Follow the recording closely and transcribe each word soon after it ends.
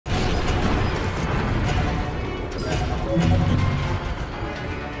As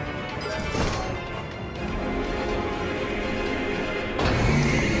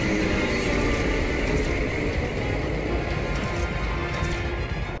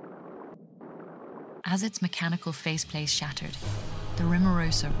its mechanical faceplate shattered, the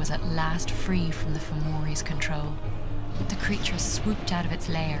Rimorosa was at last free from the Fomori's control. The creature swooped out of its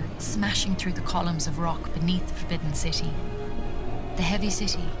lair, smashing through the columns of rock beneath the Forbidden City. The heavy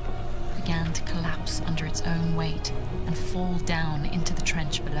city began to collapse under its own weight and fall down into the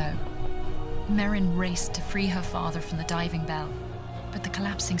trench below. Merrin raced to free her father from the diving bell, but the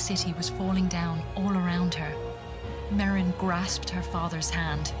collapsing city was falling down all around her. Merrin grasped her father's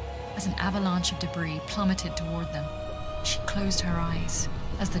hand as an avalanche of debris plummeted toward them. She closed her eyes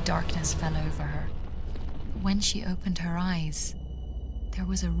as the darkness fell over her. When she opened her eyes, there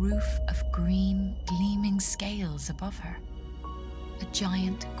was a roof of green, gleaming scales above her. A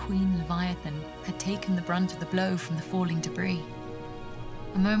giant queen leviathan had taken the brunt of the blow from the falling debris.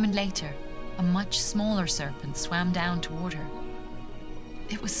 A moment later, a much smaller serpent swam down toward her.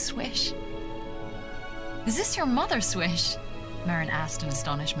 It was Swish. "Is this your mother, Swish?" Merrin asked in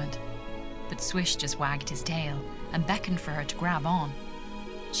astonishment. But Swish just wagged his tail and beckoned for her to grab on.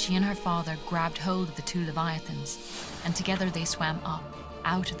 She and her father grabbed hold of the two leviathans, and together they swam up,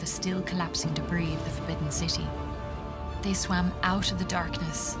 out of the still collapsing debris of the Forbidden City. They swam out of the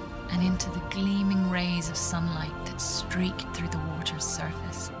darkness and into the gleaming rays of sunlight that streaked through the water's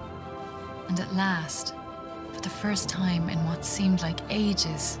surface. And at last, for the first time in what seemed like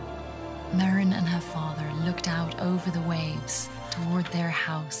ages, Merrin and her father looked out over the waves toward their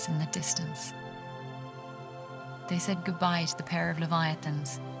house in the distance. They said goodbye to the pair of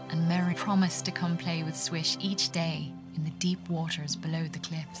leviathans, and Merrin promised to come play with Swish each day in the deep waters below the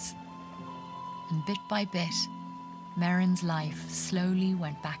cliffs. And bit by bit, Merrin's life slowly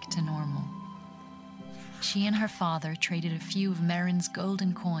went back to normal. She and her father traded a few of Merrin's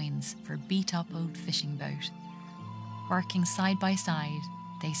golden coins for a beat-up old fishing boat. Working side by side,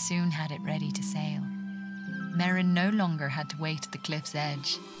 they soon had it ready to sail. Merrin no longer had to wait at the cliff's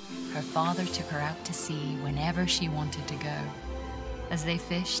edge. Her father took her out to sea whenever she wanted to go. As they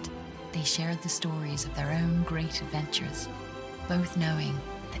fished, they shared the stories of their own great adventures, both knowing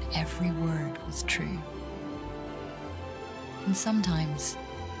that every word was true. And sometimes,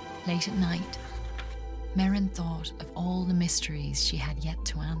 late at night, Merrin thought of all the mysteries she had yet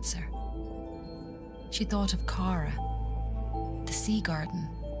to answer. She thought of Kara, the sea garden,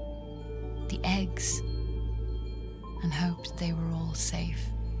 the eggs, and hoped they were all safe.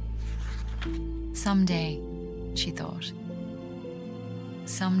 Someday, she thought,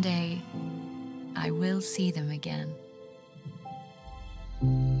 someday I will see them again.